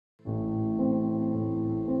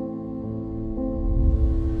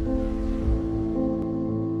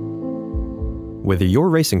Whether you're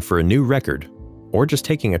racing for a new record or just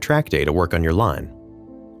taking a track day to work on your line,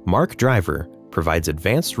 MARQ Driver provides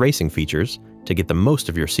advanced racing features to get the most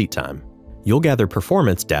of your seat time. You'll gather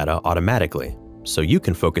performance data automatically, so you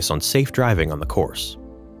can focus on safe driving on the course.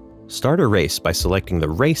 Start a race by selecting the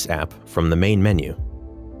Race app from the main menu.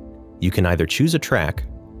 You can either choose a track,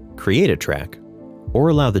 create a track, or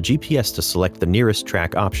allow the GPS to select the nearest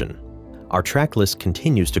track option. Our track list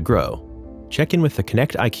continues to grow. Check in with the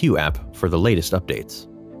Connect IQ app for the latest updates.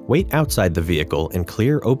 Wait outside the vehicle in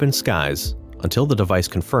clear, open skies until the device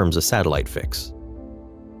confirms a satellite fix.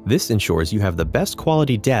 This ensures you have the best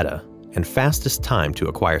quality data and fastest time to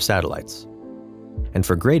acquire satellites. And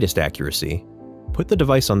for greatest accuracy, put the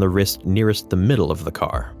device on the wrist nearest the middle of the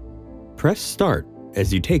car. Press Start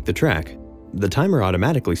as you take the track. The timer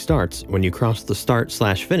automatically starts when you cross the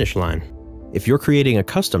start/finish line. If you're creating a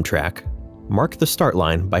custom track, mark the start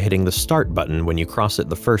line by hitting the Start button when you cross it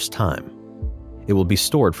the first time. It will be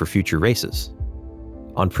stored for future races.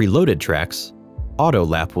 On preloaded tracks, Auto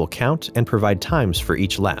Lap will count and provide times for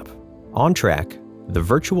each lap. On track, the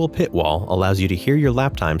virtual pit wall allows you to hear your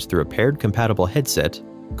lap times through a paired compatible headset,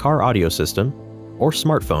 car audio system, or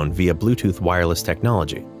smartphone via Bluetooth wireless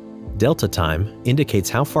technology. Delta time indicates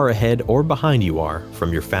how far ahead or behind you are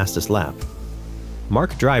from your fastest lap.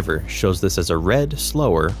 MARQ Driver shows this as a red,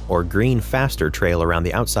 slower, or green, faster trail around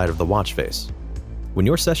the outside of the watch face. When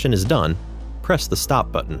your session is done, press the Stop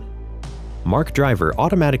button. MARQ Driver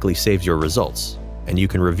automatically saves your results, and you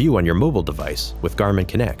can review on your mobile device with Garmin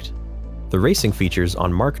Connect. The racing features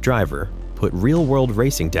on MARQ Driver put real-world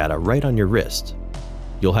racing data right on your wrist.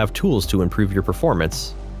 You'll have tools to improve your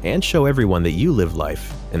performance and show everyone that you live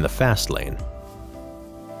life in the fast lane.